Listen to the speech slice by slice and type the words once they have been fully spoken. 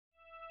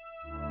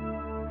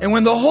And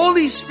when the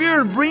Holy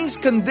Spirit brings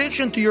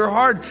conviction to your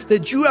heart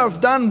that you have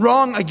done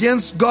wrong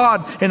against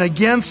God and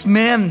against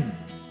men,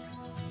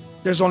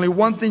 there's only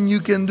one thing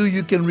you can do.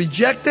 You can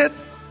reject it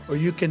or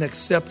you can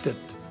accept it.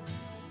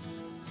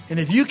 And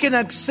if you can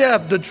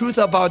accept the truth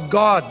about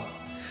God,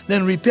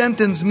 then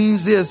repentance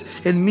means this.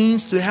 It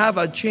means to have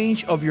a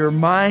change of your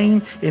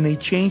mind and a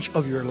change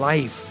of your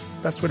life.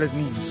 That's what it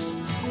means.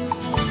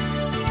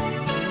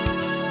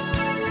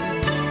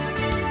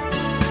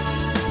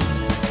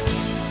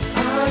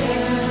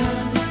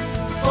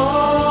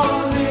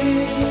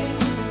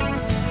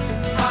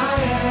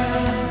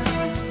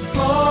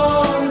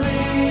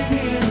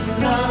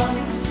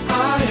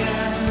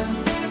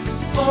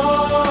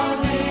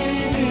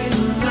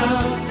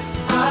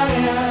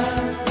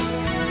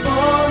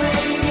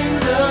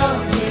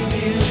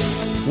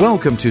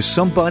 Welcome to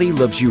Somebody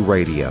Loves You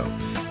Radio,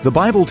 the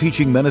Bible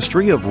teaching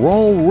ministry of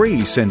Raul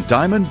Ries in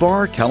Diamond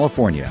Bar,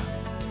 California.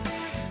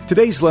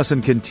 Today's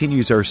lesson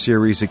continues our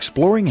series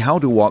exploring how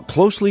to walk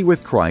closely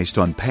with Christ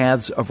on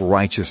paths of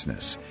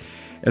righteousness.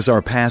 As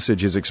our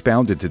passage is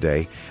expounded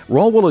today,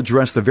 Raul will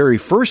address the very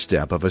first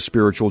step of a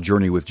spiritual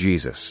journey with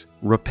Jesus,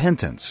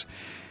 repentance.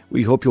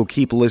 We hope you'll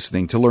keep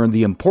listening to learn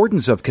the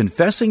importance of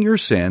confessing your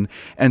sin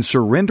and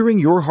surrendering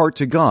your heart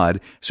to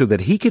God so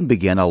that He can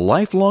begin a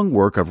lifelong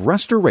work of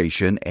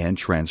restoration and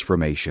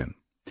transformation.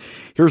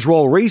 Here's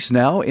Raul Ries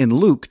now in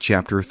Luke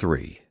chapter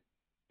 3.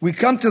 We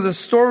come to the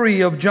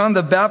story of John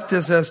the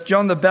Baptist as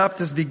John the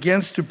Baptist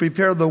begins to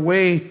prepare the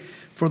way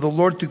for the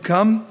Lord to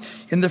come.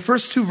 In the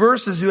first two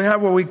verses, you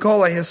have what we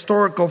call a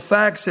historical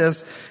fact,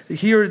 as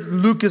here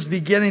Luke is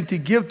beginning to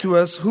give to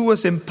us who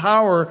was in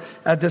power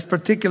at this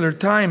particular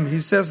time.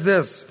 He says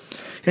this,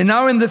 "And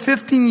now in the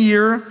 15th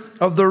year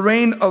of the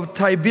reign of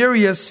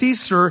Tiberius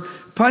Caesar,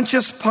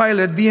 Pontius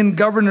Pilate being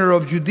governor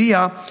of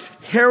Judea,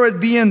 Herod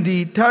being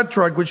the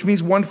tetrarch, which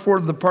means 1/4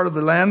 of the part of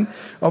the land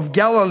of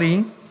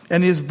Galilee,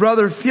 and his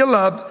brother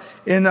Philip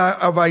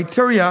of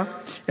Iturea,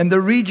 and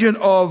the region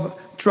of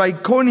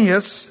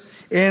Trachonius,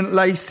 and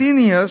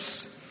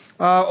Lysanias,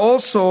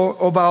 also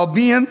of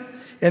Albion,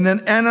 and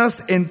then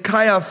Annas and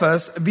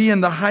Caiaphas,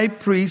 being the high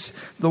priest,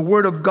 the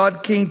word of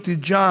God came to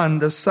John,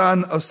 the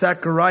son of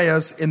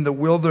Zacharias, in the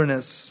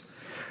wilderness."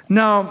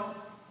 Now,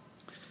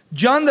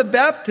 John the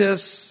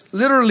Baptist,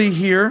 literally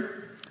here,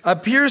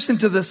 appears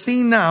into the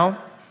scene now.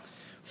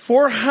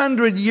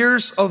 400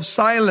 years of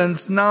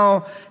silence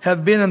now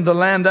have been in the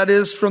land. That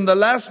is, from the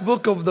last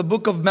book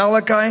of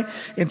Malachi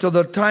until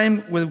the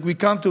time when we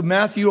come to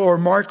Matthew or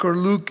Mark or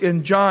Luke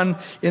and John.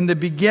 In the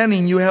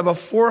beginning, you have a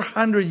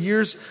 400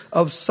 years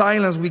of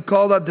silence. We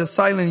call that the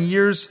silent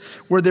years,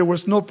 where there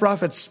was no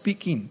prophet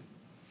speaking.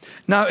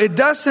 Now, it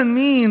doesn't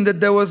mean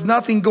that there was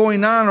nothing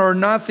going on or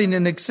nothing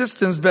in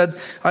existence, but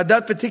at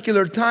that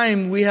particular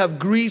time, we have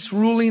Greece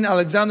ruling,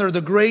 Alexander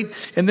the Great,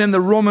 and then the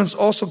Romans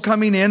also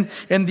coming in,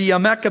 and the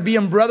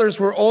Maccabean brothers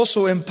were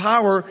also in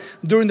power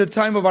during the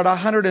time of about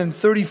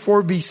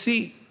 134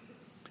 BC.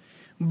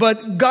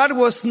 But God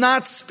was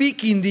not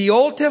speaking. The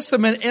Old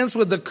Testament ends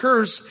with the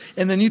curse,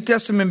 and the New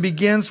Testament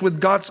begins with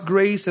God's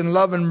grace and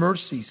love and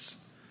mercies.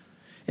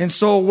 And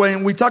so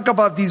when we talk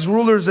about these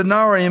rulers that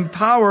now are in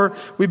power,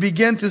 we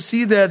begin to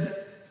see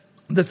that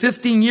the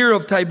 15th year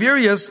of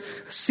Tiberius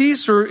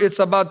Caesar, it's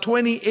about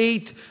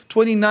 28,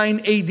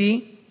 29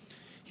 AD.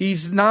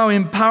 He's now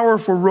in power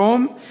for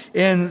Rome.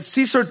 And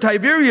Caesar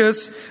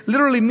Tiberius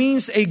literally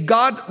means a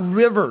God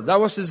river. That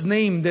was his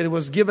name that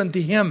was given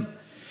to him.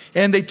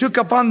 And they took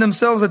upon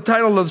themselves the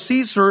title of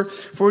Caesar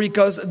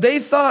because they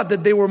thought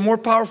that they were more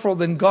powerful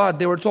than God.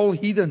 They were total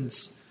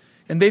heathens.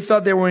 And they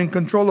thought they were in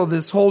control of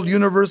this whole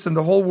universe and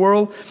the whole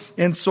world.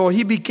 And so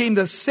he became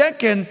the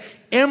second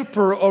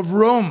emperor of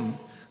Rome.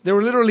 There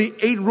were literally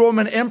 8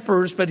 Roman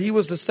emperors, but he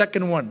was the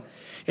second one.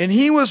 And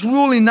he was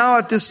ruling now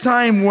at this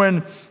time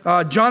when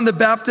John the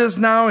Baptist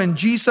now and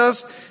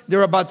Jesus,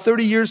 they're about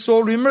 30 years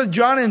old. Remember,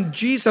 John and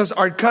Jesus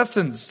are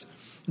cousins.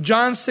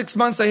 John's 6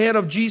 months ahead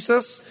of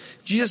Jesus.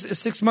 Jesus is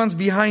 6 months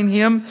behind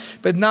him,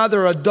 but now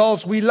they're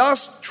adults. We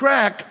lost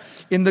track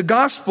in the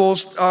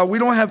Gospels. We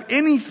don't have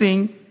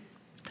anything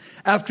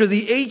after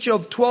the age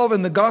of 12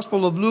 in the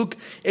Gospel of Luke,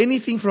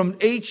 anything from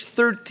age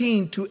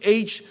 13 to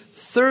age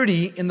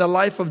 30 in the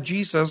life of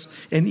Jesus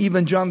and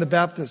even John the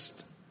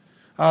Baptist.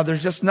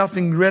 There's just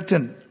nothing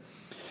written.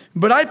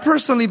 But I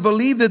personally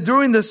believe that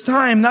during this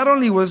time, not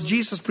only was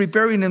Jesus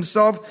preparing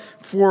himself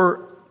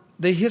for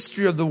the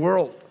history of the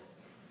world,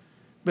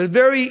 but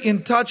very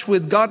in touch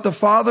with God the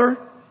Father,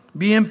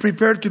 being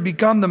prepared to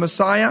become the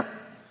Messiah,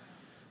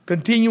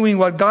 continuing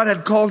what God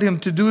had called him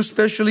to do,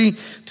 especially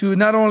to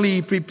not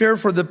only prepare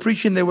for the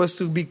preaching that was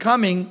to be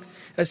coming,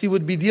 as he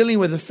would be dealing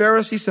with the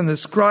Pharisees and the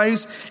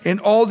scribes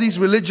and all these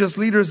religious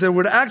leaders that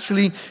would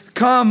actually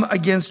come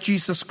against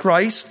Jesus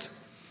Christ.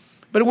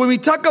 But when we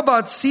talk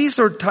about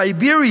Caesar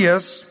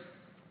Tiberius,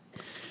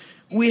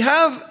 we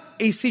have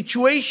a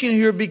situation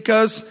here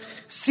because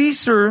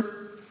Caesar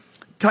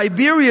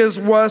Tiberius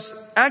was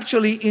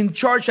actually in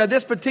charge at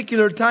this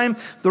particular time.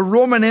 The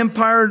Roman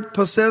Empire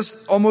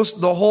possessed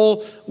almost the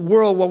whole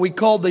world, what we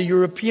call the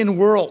European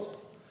world.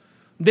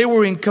 They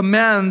were in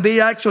command. They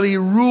actually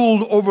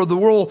ruled over the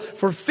world.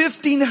 For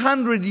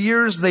 1,500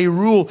 years they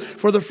ruled.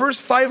 For the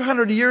first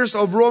 500 years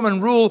of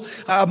Roman rule,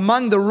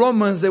 among the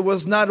Romans, there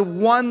was not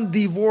one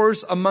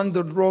divorce among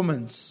the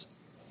Romans.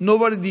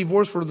 Nobody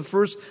divorced for the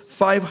first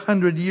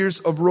 500 years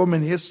of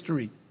Roman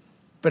history.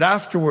 But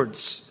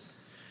afterwards,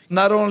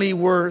 not only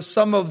were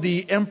some of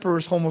the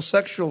emperors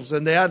homosexuals,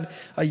 and they had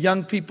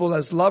young people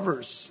as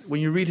lovers,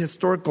 when you read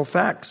historical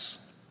facts,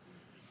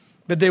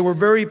 but they were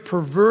very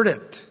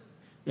perverted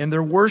in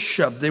their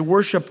worship. They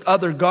worshiped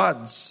other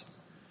gods.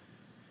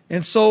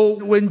 And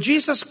so when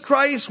Jesus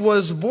Christ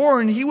was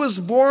born, he was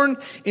born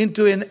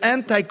into an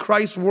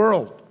antichrist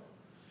world.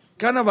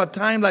 Kind of a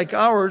time like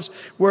ours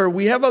where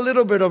we have a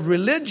little bit of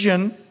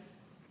religion,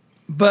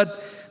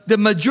 but the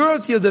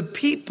majority of the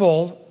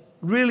people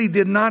really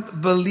did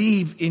not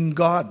believe in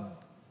God.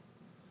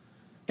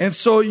 And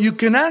so you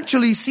can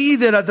actually see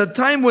that at the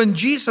time when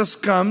Jesus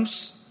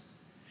comes,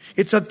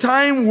 it's a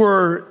time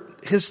where,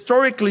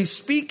 historically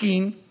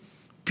speaking,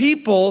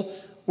 people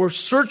were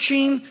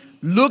searching,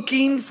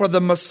 looking for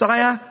the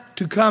Messiah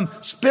to come,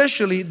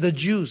 especially the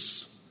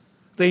Jews.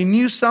 They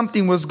knew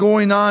something was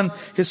going on,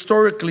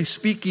 historically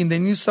speaking. They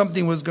knew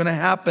something was going to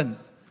happen.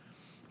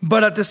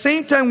 But at the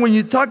same time, when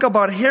you talk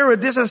about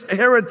Herod, this is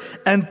Herod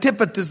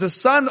Antipas, the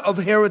son of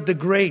Herod the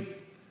Great.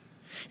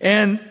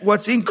 And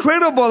what's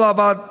incredible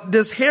about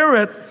this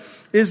Herod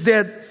is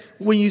that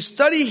when you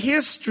study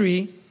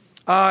history,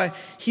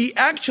 he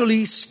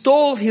actually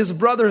stole his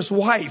brother's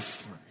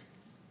wife.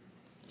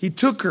 He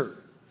took her,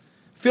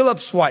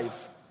 Philip's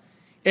wife.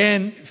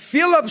 And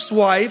Philip's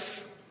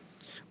wife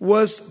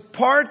was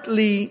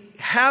partly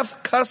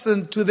half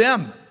cousin to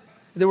them.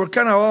 They were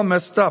kind of all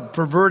messed up,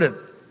 perverted.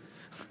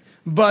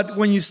 But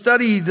when you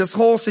study this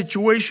whole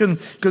situation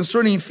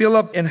concerning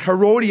Philip and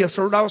Herodias,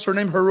 that was her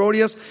name,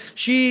 Herodias,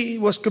 she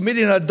was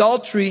committing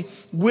adultery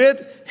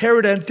with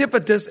Herod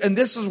Antipas, and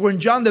this is when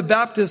John the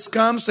Baptist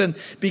comes and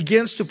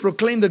begins to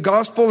proclaim the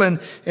gospel, and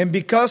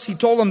because he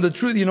told them the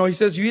truth, he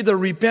says, you either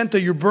repent or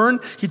you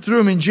burn, he threw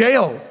him in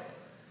jail.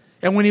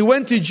 And when he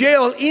went to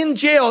jail, in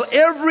jail,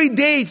 every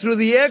day through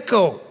the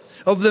echo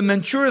of the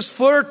Manchurian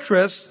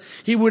fortress,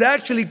 he would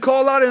actually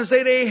call out and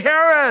say, hey,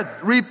 Herod,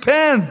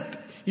 repent,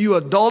 you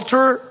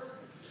adulterer.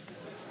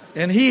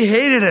 And he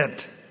hated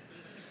it.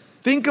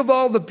 Think of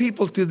all the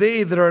people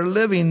today that are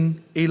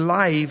living a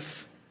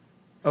life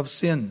of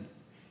sin.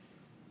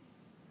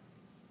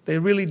 They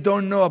really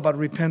don't know about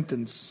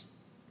repentance.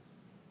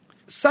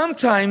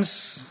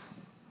 Sometimes,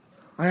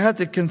 I have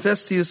to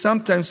confess to you,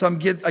 sometimes I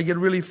get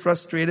really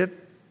frustrated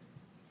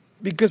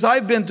because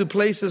I've been to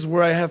places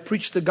where I have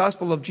preached the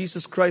gospel of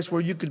Jesus Christ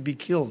where you could be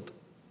killed.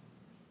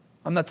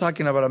 I'm not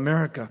talking about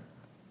America.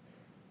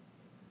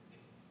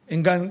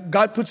 And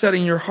God puts that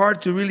in your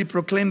heart to really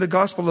proclaim the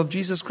gospel of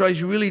Jesus Christ.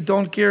 You really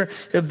don't care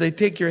if they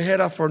take your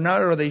head off or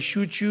not, or they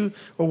shoot you,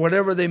 or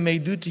whatever they may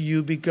do to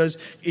you, because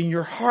in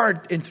your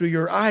heart and through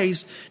your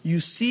eyes, you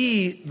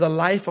see the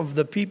life of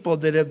the people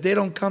that if they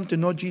don't come to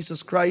know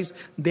Jesus Christ,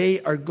 they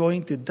are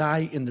going to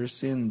die in their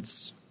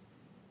sins.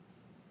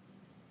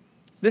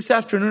 This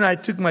afternoon, I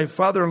took my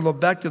father-in-law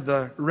back to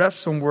the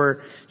restroom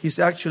where he's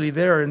actually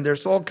there, and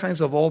there's all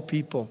kinds of old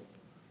people,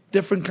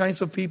 different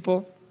kinds of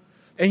people.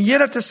 And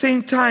yet at the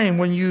same time,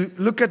 when you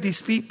look at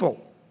these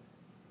people,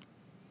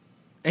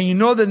 and you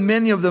know that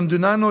many of them do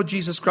not know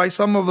Jesus Christ,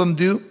 some of them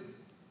do,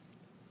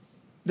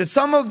 that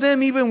some of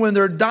them, even when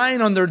they're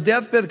dying on their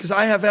deathbed, because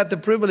I have had the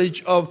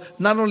privilege of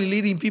not only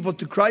leading people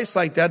to Christ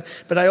like that,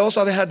 but I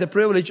also have had the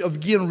privilege of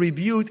getting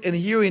rebuked and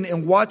hearing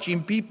and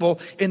watching people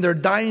in their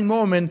dying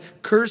moment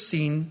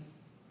cursing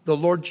the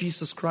Lord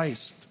Jesus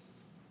Christ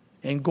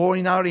and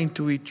going out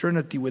into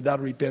eternity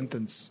without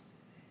repentance.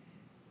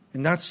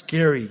 And that's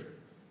scary.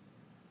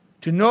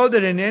 To know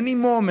that in any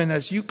moment,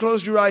 as you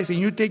close your eyes and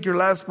you take your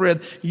last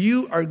breath,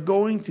 you are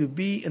going to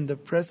be in the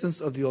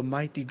presence of the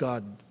Almighty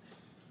God.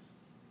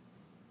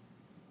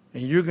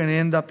 And you're going to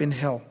end up in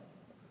hell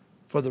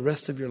for the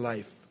rest of your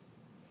life.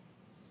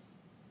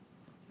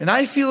 And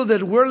I feel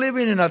that we're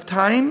living in a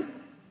time,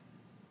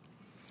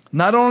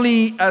 not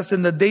only as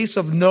in the days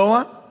of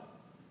Noah,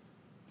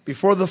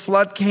 before the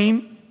flood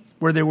came,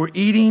 where they were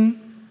eating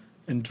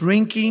and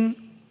drinking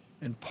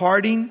and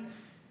partying.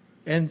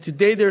 And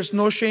today there's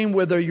no shame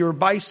whether you're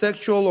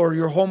bisexual or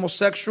you're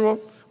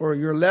homosexual or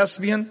you're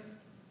lesbian.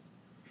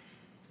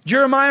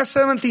 Jeremiah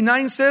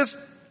 17:9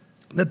 says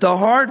that the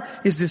heart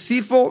is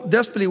deceitful,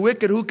 desperately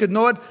wicked. Who could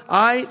know it?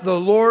 I, the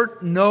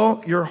Lord,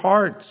 know your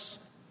hearts.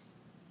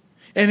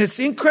 And it's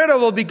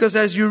incredible because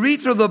as you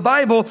read through the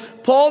Bible,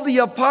 Paul the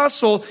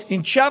Apostle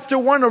in chapter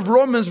 1 of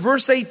Romans,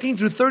 verse 18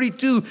 through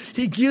 32,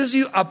 he gives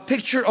you a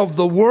picture of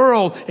the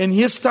world in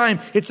his time.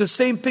 It's the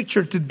same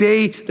picture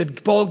today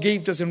that Paul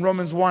gave us in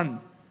Romans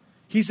 1.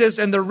 He says,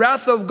 and the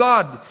wrath of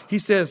God, he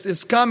says,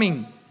 is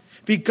coming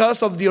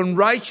because of the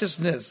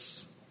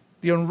unrighteousness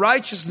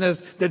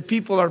that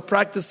people are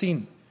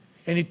practicing.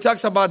 And he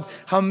talks about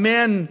how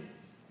men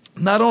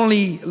not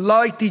only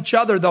liked each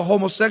other, the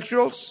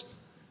homosexuals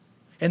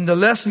and the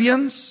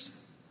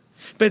lesbians,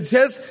 But it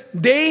says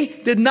they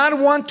did not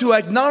want to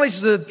acknowledge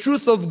the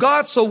truth of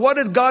God. So what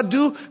did God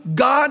do?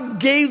 God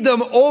gave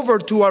them over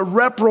to a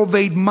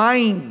reprobate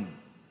mind.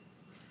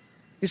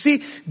 You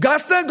see,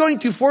 God's not going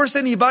to force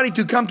anybody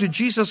to come to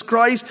Jesus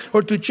Christ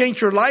or to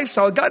change your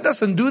lifestyle. God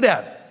doesn't do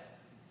that.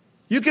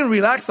 You can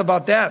relax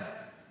about that.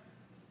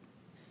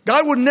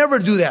 God would never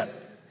do that.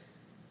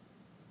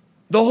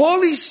 The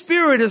Holy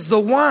Spirit is the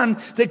one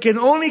that can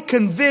only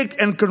convict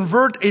and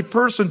convert a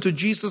person to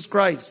Jesus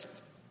Christ.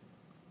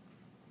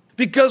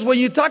 Because when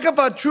you talk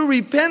about true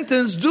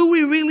repentance, do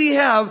we really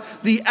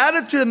have the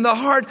attitude and the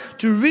heart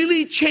to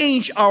really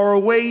change our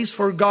ways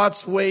for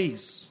God's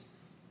ways?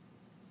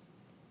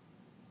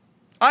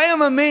 I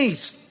am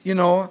amazed,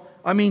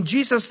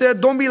 Jesus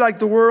said, don't be like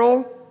the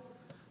world,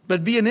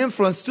 but be an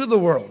influence to the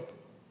world.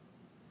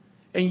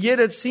 And yet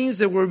it seems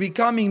that we're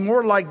becoming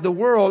more like the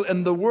world,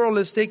 and the world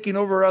is taking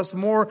over us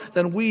more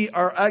than we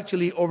are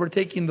actually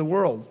overtaking the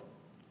world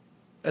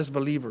as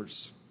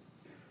believers.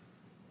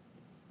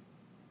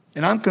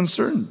 And I'm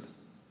concerned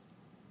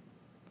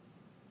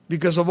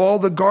because of all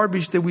the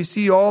garbage that we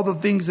see, all the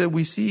things that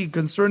we see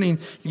concerning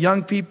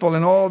young people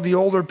and all the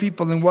older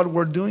people and what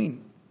we're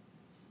doing.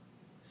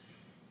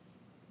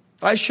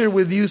 I share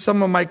with you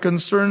some of my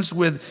concerns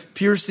with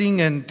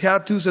piercing and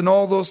tattoos and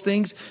all those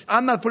things.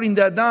 I'm not putting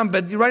that down,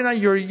 but right now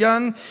you're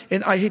young,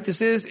 and I hate to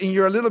say this, and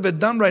you're a little bit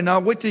dumb right now.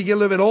 Wait till you get a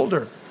little bit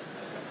older.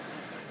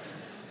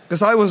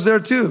 Because I was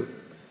there too.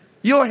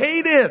 You'll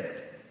hate it.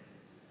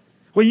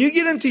 When you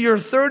get into your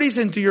 30s,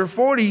 into your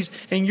 40s,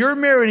 and you're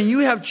married and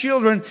you have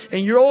children,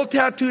 and you're all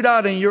tattooed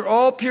out and you're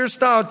all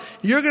pierced out,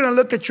 you're going to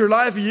look at your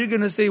life and you're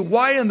going to say,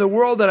 why in the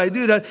world did I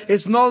do that?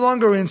 It's no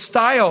longer in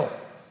style.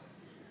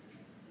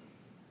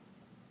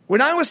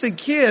 When I was a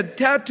kid,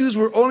 tattoos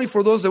were only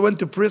for those that went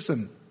to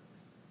prison.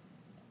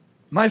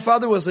 My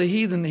father was a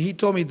heathen, and he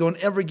told me, don't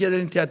ever get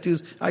any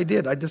tattoos. I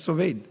did. I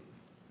disobeyed.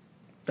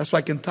 That's why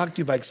I can talk to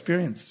you by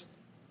experience.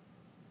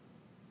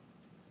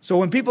 So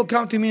when people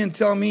come to me and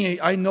tell me,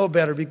 I know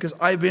better because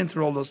I've been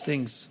through all those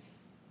things.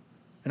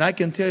 And I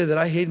can tell you that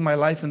I hate my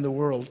life in the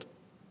world.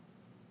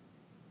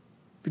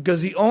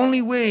 Because the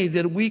only way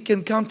that we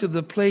can come to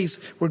the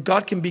place where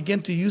God can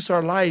begin to use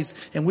our lives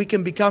and we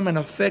can become an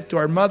effect to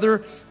our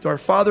mother, to our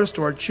fathers,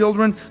 to our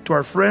children, to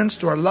our friends,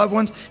 to our loved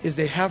ones, is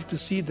they have to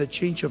see the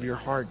change of your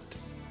heart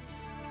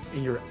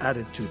and your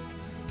attitude.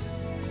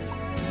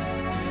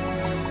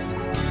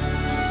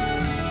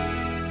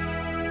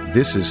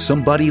 This is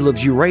Somebody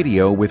Loves You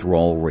Radio with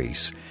Raul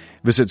Ries.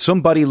 Visit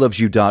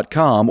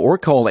somebodylovesyou.com or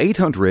call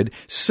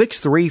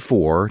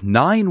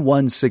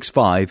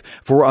 800-634-9165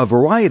 for a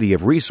variety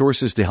of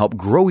resources to help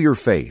grow your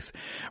faith.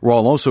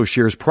 Raul also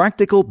shares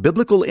practical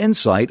biblical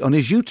insight on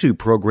his YouTube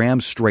program,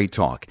 Straight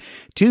Talk,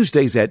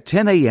 Tuesdays at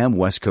 10 a.m.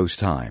 West Coast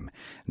time.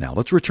 Now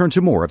let's return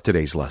to more of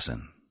today's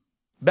lesson.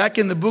 Back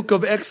in the book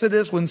of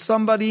Exodus, when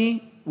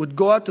somebody would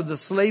go out to the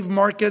slave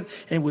market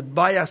and would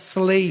buy a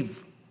slave,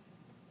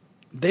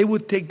 they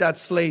would take that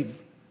slave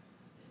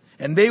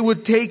and they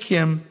would take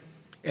him,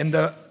 and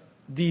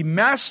the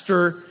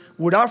master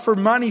would offer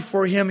money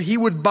for him. He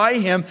would buy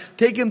him,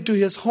 take him to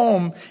his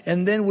home,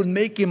 and then would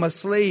make him a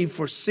slave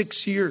for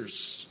 6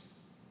 years.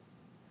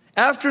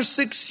 After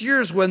 6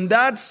 years, when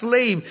that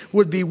slave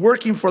would be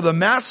working for the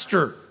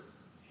master,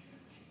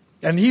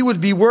 and he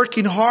would be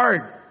working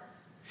hard,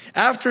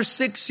 after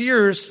 6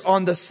 years,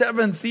 on the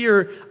 7th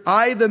year,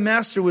 I, the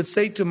master, would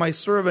say to my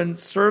servant,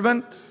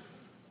 "Servant,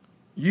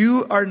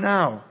 you are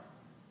now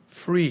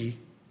free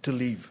to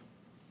leave.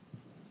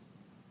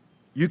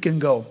 You can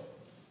go."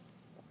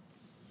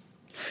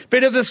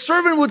 But if the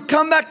servant would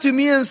come back to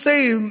me and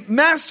say,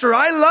 "Master,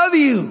 I love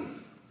you.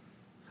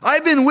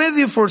 I've been with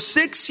you for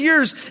 6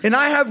 years and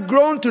I have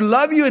grown to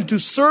love you and to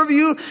serve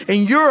you,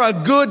 and you're a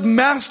good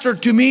master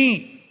to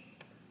me.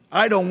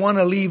 I don't want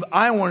to leave.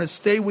 I want to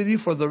stay with you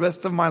for the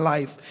rest of my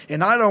life.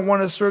 And I don't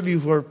want to serve you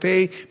for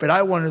pay, but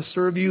I want to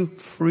serve you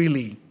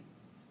freely."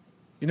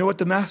 You know what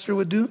the master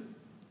would do?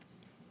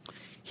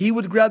 He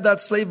would grab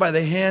that slave by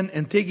the hand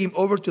and take him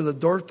over to the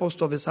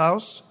doorpost of his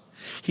house.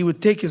 He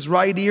would take his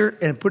right ear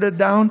and put it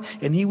down,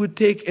 and he would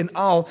take an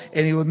awl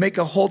and he would make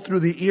a hole through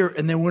the ear,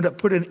 and then would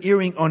put an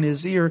earring on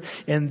his ear,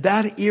 and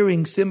that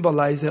earring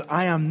symbolized that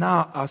I am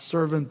now a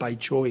servant by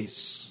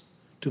choice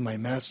to my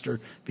master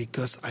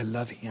because I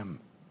love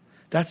him.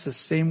 That's the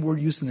same word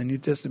used in the New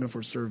Testament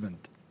for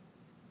servant.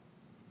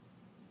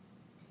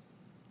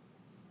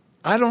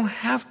 I don't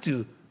have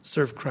to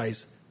serve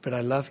Christ, but I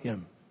love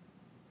him.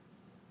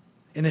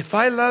 And if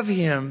I love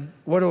him,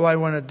 what do I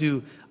want to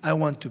do? I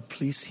want to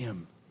please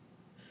him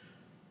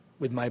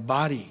with my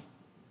body,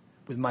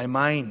 with my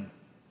mind,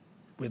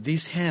 with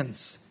these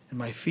hands and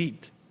my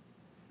feet,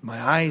 my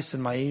eyes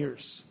and my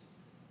ears.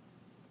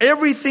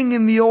 Everything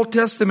in the Old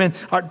Testament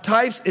are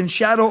types and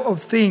shadow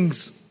of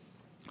things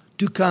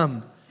to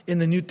come in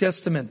the New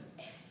Testament.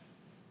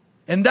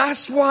 And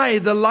that's why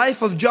the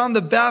life of John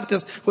the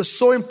Baptist was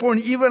so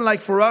important, even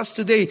like for us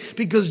today.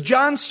 Because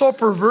John saw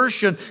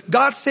perversion.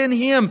 God sent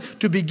him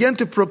to begin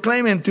to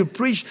proclaim and to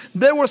preach.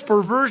 There was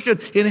perversion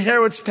in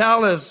Herod's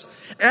palace.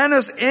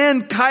 Annas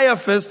and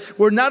Caiaphas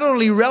were not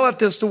only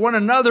relatives to one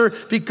another,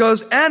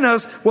 because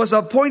Annas was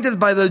appointed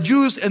by the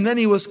Jews and then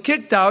he was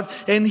kicked out,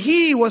 and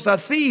he was a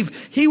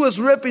thief. He was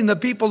ripping the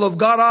people of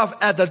God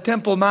off at the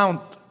Temple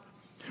Mount.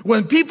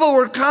 When people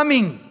were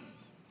coming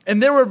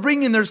and they were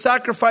bringing their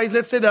sacrifice,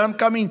 let's say that I'm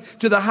coming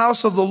to the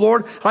house of the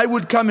Lord, I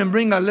would come and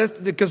bring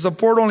because the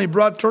poor only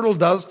brought turtle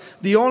doves.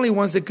 The only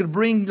ones that could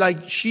bring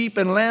like sheep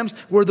and lambs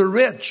were the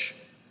rich.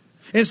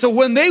 And so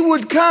when they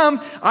would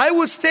come, I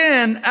would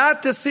stand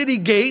at the city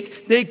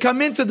gate. They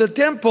come into the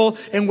temple,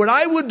 and what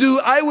I would do,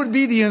 I would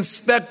be the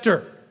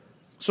inspector.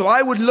 So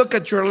I would look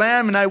at your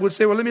lamb and I would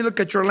say, well, let me look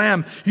at your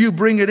lamb. You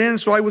bring it in.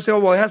 So I would say, oh,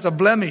 well, it has a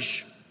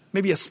blemish,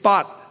 maybe a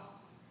spot.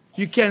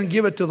 You can't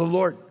give it to the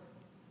Lord.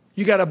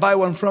 You got to buy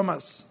one from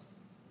us.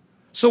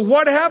 So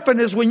what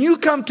happened is when you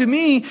come to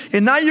me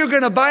and now you're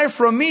going to buy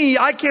from me,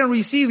 I can't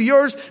receive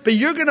yours, but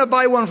you're going to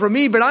buy one from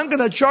me, but I'm going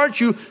to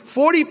charge you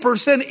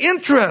 40%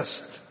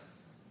 interest.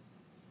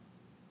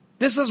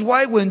 This is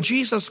why when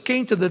Jesus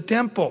came to the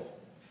temple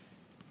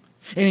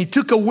and he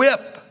took a whip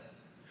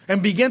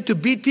and began to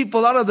beat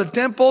people out of the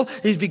temple,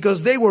 is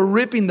because they were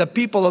ripping the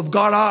people of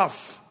God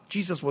off.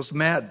 Jesus was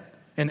mad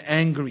and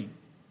angry.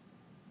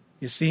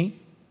 You see?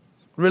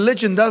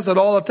 Religion does that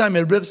all the time.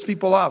 It rips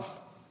people off.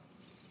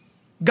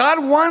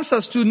 God wants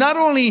us to not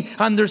only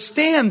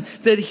understand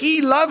that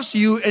He loves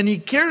you and He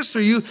cares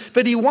for you,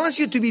 but He wants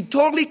you to be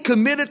totally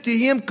committed to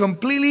Him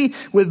completely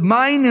with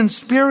mind and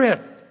spirit.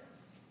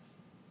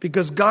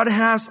 Because God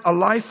has a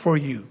life for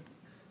you.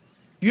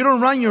 You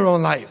don't run your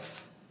own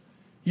life.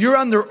 You're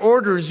under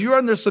orders. You're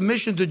under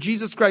submission to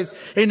Jesus Christ.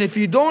 And if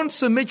you don't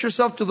submit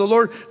yourself to the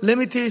Lord, let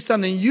me tell you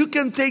something. You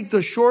can take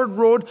the short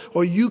road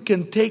or you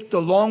can take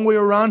the long way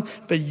around,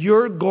 but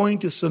you're going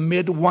to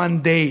submit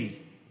one day.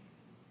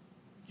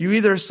 You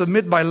either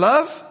submit by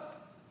love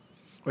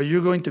or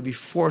you're going to be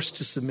forced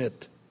to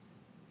submit.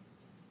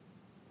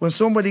 When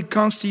somebody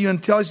comes to you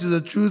and tells you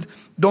the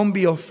truth, don't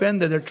be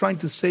offended. They're trying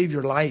to save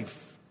your life.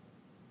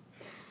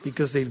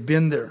 Because they've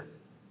been there.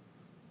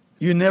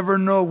 You never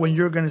know when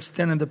you're going to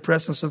stand in the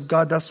presence of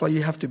God. That's why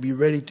you have to be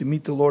ready to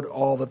meet the Lord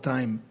all the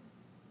time.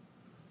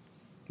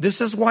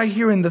 This is why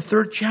here in the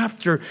 3rd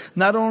chapter,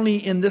 not only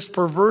in this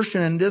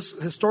perversion and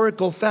this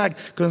historical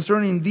fact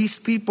concerning these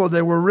people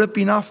that were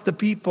ripping off the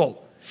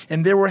people,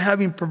 and they were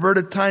having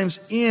perverted times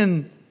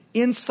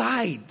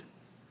inside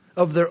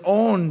of their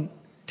own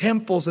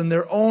temples and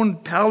their own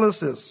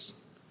palaces.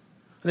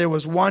 There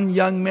was one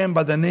young man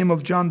by the name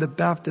of John the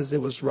Baptist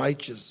that was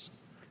righteous.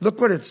 Look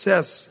what it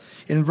says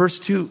in verse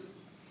 2.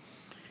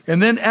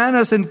 And then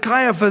Annas and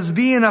Caiaphas,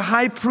 being a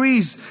high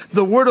priest,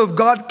 the word of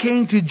God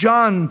came to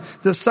John,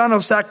 the son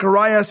of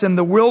Zacharias, in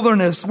the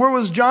wilderness. Where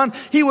was John?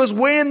 He was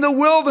way in the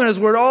wilderness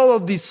where all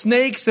of the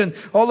snakes and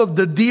all of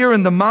the deer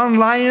and the mountain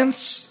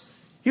lions.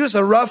 He was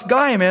a rough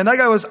guy, man. That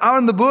guy was out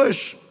in the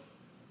bush,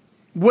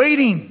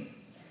 waiting.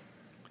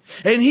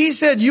 And he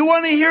said, you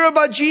want to hear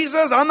about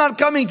Jesus? I'm not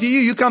coming to you.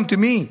 You come to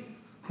me.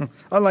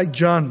 I like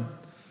John.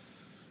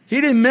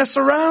 He didn't mess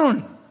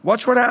around.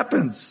 Watch what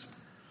happens.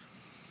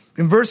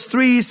 In verse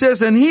 3 he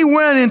says, and he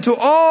went into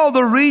all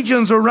the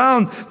regions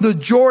around the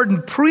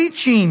Jordan,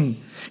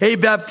 preaching a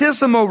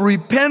baptism of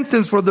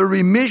repentance for the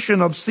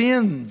remission of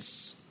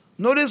sins.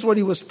 Notice what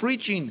he was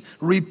preaching.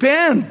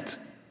 Repent.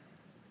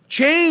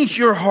 Change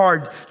your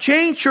heart.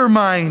 Change your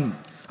mind.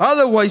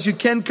 Otherwise you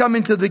can't come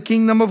into the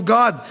kingdom of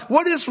God.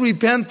 What is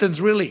repentance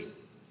really?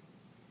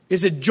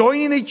 Is it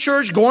joining a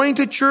church, going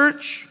to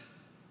church?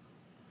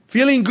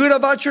 Feeling good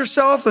about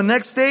yourself the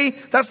next day?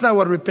 That's not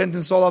what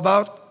repentance is all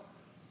about.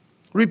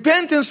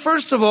 Repentance,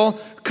 first of all,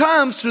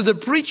 comes through the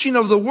preaching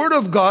of the Word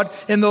of God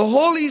and the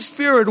Holy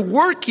Spirit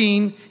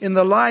working in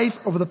the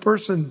life of the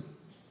person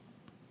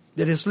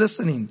that is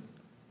listening.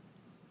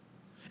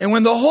 And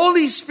when the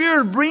Holy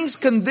Spirit brings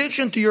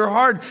conviction to your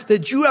heart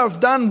that you have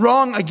done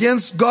wrong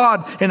against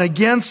God and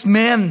against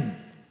men,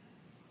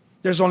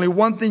 there's only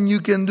one thing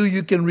you can do.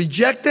 You can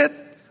reject it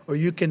or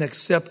you can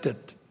accept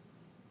it.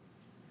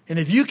 And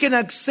if you can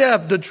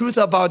accept the truth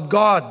about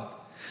God,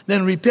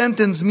 then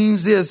repentance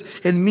means this.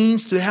 It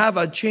means to have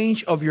a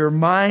change of your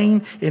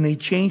mind and a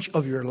change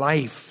of your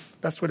life.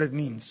 That's what it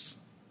means.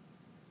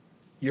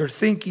 Your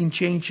thinking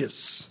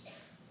changes.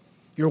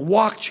 Your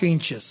walk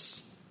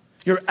changes.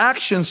 Your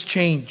actions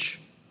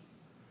change.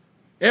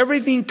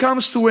 Everything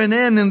comes to an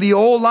end in the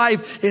old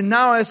life. And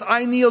now as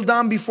I kneel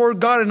down before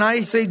God and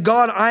I say,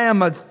 God, I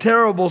am a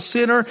terrible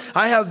sinner.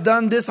 I have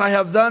done this, I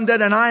have done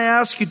that. And I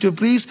ask you to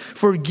please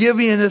forgive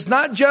me. And it's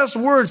not just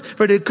words,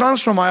 but it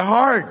comes from my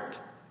heart.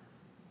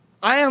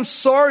 I am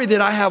sorry that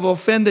I have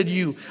offended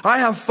you. I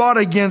have fought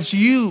against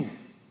you.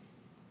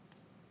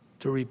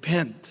 To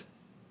repent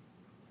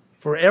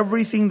for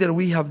everything that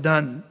we have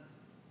done.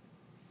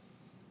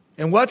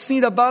 And what's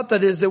neat about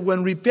that is that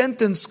when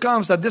repentance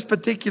comes, at this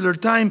particular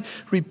time,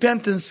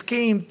 repentance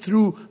came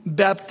through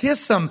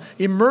baptism,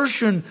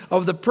 immersion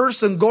of the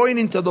person going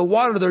into the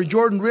water, the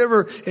Jordan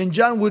River, and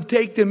John would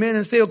take them in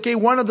and say, okay,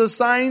 one of the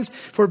signs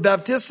for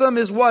baptism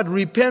is what?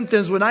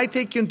 Repentance. When I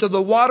take you into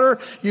the water,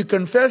 you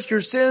confess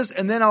your sins,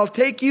 and then I'll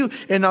take you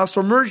and I'll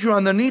submerge you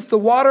underneath the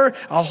water,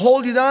 I'll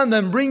hold you down,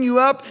 then bring you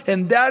up,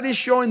 and that is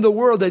showing the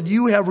world that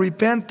you have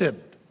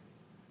repented.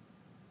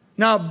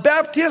 Now,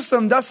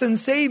 baptism doesn't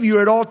save you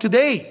at all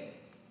today.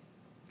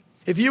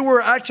 If you were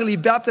actually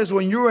baptized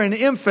when you were an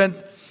infant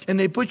and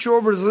they put you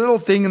over this little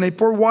thing and they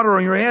pour water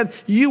on your head,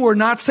 you were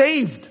not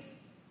saved.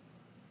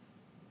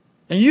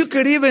 And you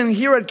could even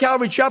here at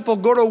Calvary Chapel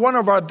go to one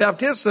of our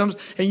baptisms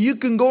and you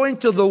can go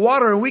into the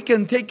water and we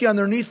can take you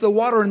underneath the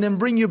water and then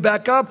bring you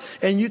back up.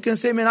 And you can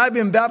say, man, I've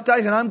been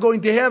baptized and I'm going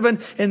to heaven.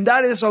 And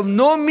that is of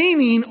no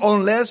meaning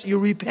unless you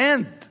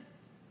repent.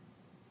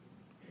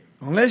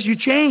 Unless you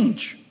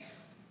change.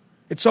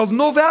 It's of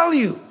no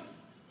value.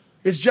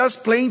 It's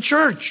just plain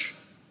church.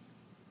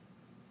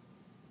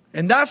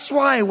 And that's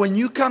why when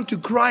you come to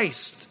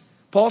Christ,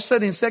 Paul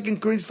said in 2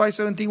 Corinthians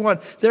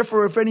 5:17,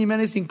 therefore if any man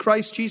is in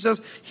Christ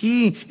Jesus,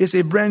 he is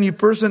a brand new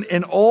person,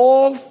 and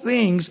all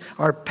things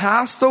are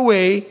passed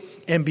away,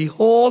 and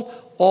behold,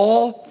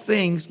 all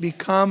things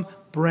become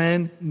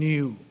brand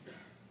new.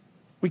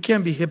 We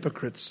can't be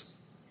hypocrites.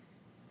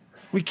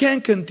 We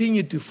can't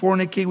continue to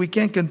fornicate. We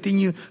can't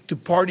continue to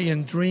party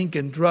and drink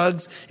and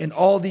drugs and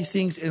all these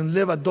things and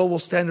live a double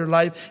standard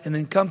life and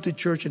then come to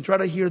church and try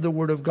to hear the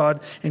word of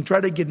God and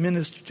try to get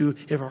ministered to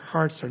if our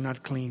hearts are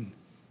not clean.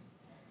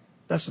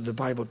 That's what the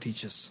Bible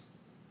teaches.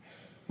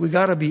 We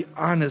got to be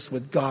honest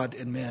with God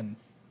and men.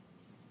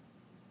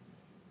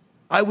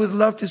 I would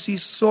love to see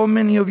so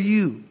many of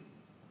you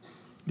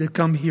that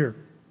come here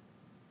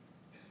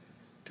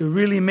to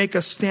really make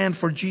a stand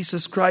for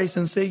Jesus Christ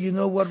and say, you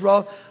know what,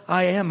 Raul?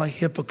 I am a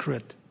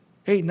hypocrite.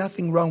 Hey,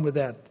 nothing wrong with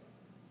that.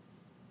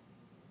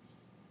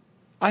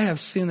 I have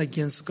sinned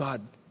against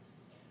God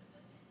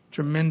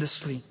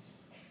tremendously.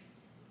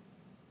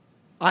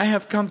 I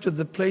have come to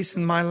the place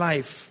in my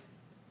life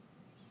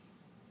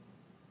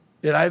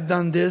that I've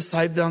done this,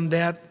 I've done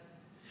that.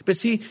 But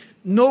see,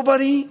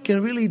 nobody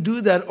can really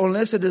do that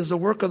unless it is the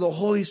work of the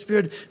Holy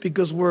Spirit,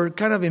 because we're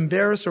kind of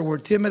embarrassed or we're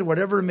timid,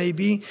 whatever it may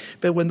be.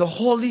 But when the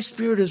Holy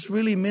Spirit is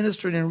really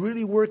ministering and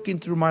really working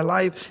through my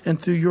life and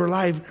through your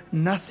life,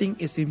 nothing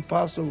is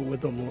impossible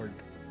with the Lord.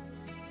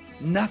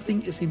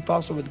 Nothing is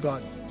impossible with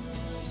God.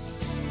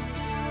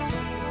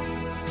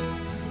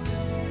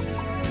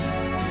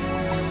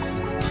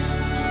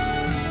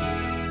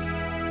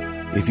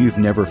 If you've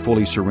never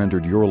fully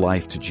surrendered your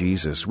life to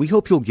Jesus, we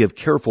hope you'll give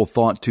careful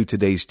thought to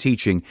today's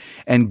teaching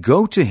and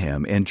go to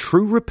Him in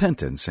true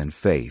repentance and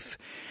faith.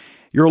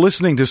 You're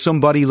listening to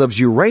Somebody Loves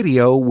You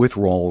Radio with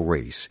Raul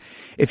Ries.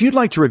 If you'd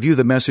like to review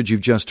the message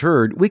you've just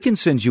heard, we can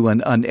send you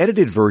an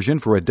unedited version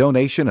for a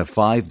donation of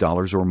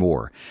 $5 or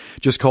more.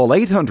 Just call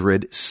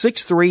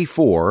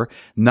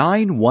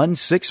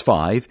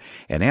 800-634-9165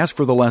 and ask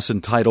for the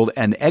lesson titled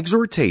An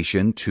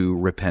Exhortation to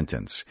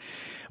Repentance.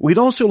 We'd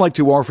also like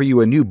to offer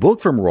you a new book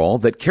from Raul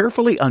that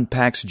carefully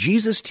unpacks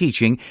Jesus'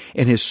 teaching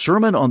in his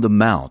Sermon on the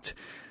Mount.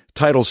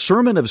 Titled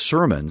Sermon of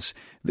Sermons,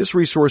 this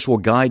resource will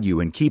guide you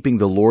in keeping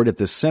the Lord at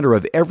the center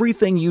of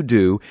everything you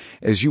do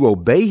as you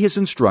obey His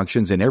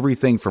instructions in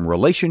everything from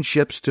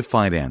relationships to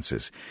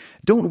finances.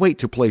 Don't wait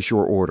to place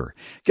your order.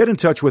 Get in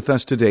touch with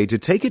us today to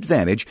take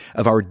advantage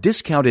of our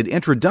discounted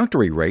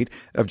introductory rate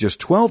of just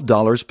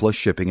 $12 plus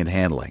shipping and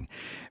handling.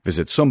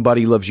 Visit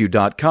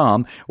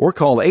SomebodyLovesYou.com or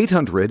call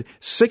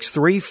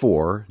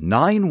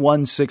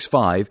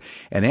 800-634-9165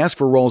 and ask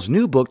for Raul's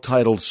new book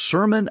titled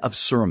Sermon of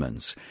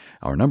Sermons.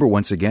 Our number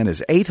once again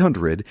is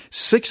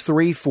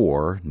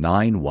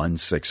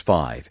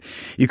 800-634-9165.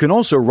 You can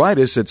also write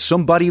us at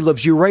Somebody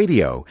Loves You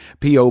Radio,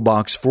 P.O.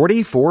 Box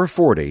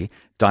 4440,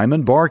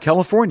 Diamond Bar,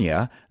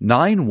 California,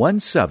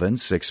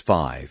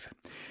 91765.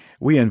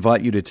 We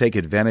invite you to take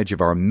advantage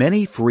of our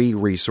many free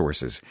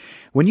resources.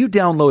 When you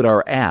download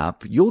our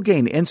app, you'll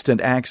gain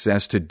instant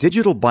access to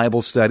digital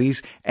Bible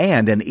studies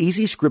and an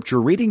easy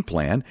scripture reading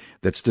plan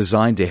that's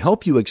designed to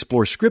help you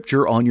explore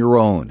scripture on your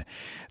own.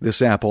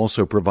 This app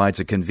also provides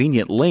a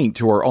convenient link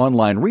to our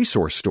online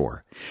resource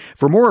store.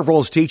 For more of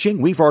Raul's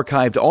teaching, we've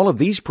archived all of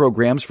these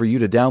programs for you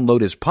to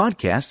download as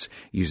podcasts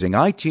using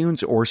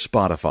iTunes or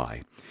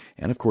Spotify.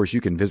 And of course, you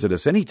can visit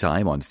us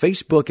anytime on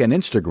Facebook and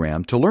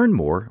Instagram to learn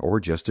more or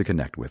just to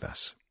connect with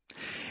us.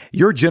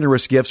 Your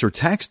generous gifts are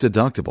tax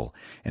deductible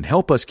and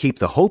help us keep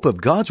the hope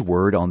of God's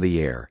Word on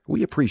the air.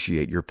 We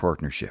appreciate your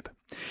partnership.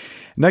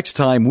 Next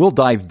time, we'll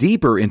dive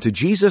deeper into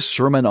Jesus'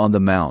 Sermon on the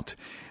Mount.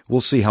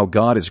 We'll see how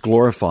God is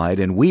glorified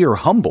and we are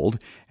humbled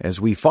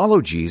as we follow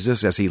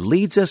Jesus as He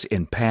leads us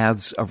in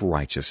paths of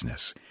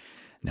righteousness.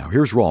 Now,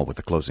 here's Raul with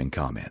the closing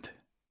comment.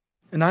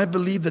 And I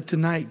believe that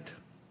tonight,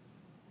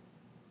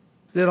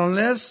 that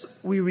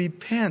unless we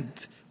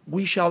repent,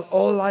 we shall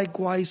all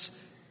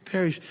likewise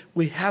perish.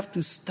 We have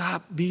to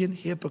stop being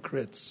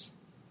hypocrites.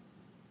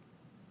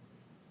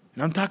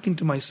 And I'm talking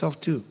to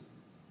myself too,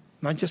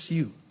 not just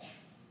you.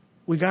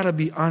 we got to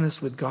be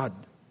honest with God.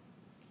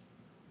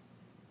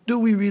 Do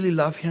we really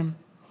love Him?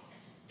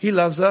 He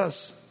loves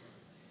us.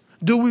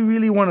 Do we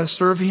really want to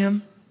serve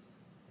Him?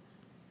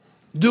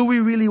 Do we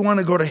really want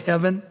to go to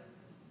heaven?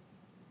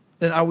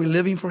 Then are we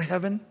living for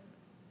heaven?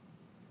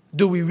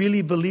 Do we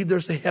really believe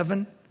there's a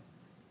heaven?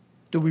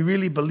 Do we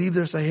really believe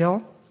there's a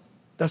hell?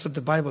 That's what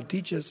the Bible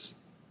teaches.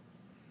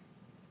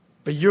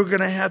 But you're going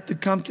to have to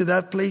come to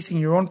that place in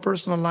your own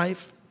personal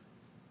life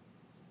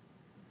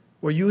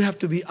where you have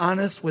to be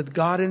honest with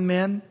God and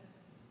man.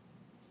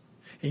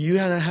 And you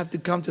have to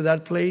come to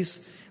that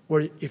place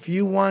where if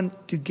you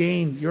want to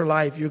gain your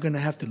life, you're going to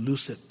have to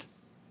lose it.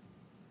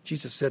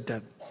 Jesus said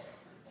that.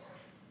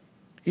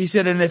 He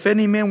said, and if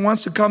any man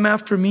wants to come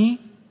after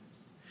me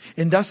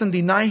and doesn't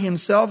deny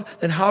himself,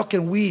 then how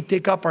can we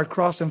take up our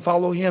cross and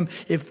follow Him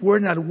if we're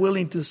not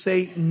willing to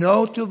say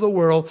no to the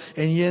world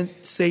and yet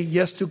say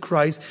yes to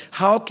Christ?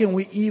 How can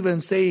we even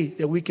say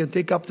that we can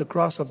take up the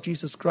cross of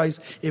Jesus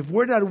Christ if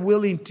we're not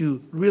willing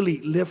to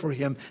really live for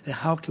Him? Then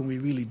how can we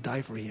really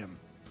die for Him?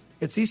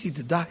 It's easy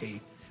to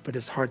die, but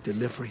it's hard to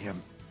live for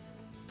Him.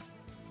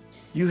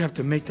 You have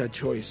to make that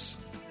choice.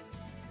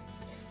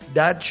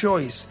 That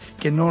choice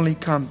can only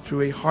come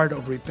through a heart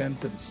of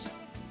repentance.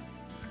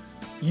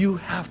 You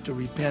have to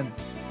repent.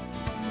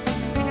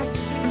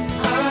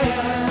 I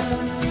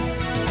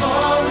am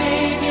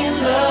falling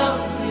in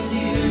love with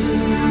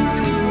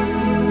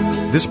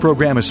you. This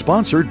program is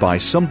sponsored by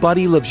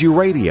Somebody Loves You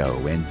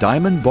Radio in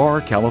Diamond Bar,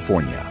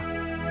 California.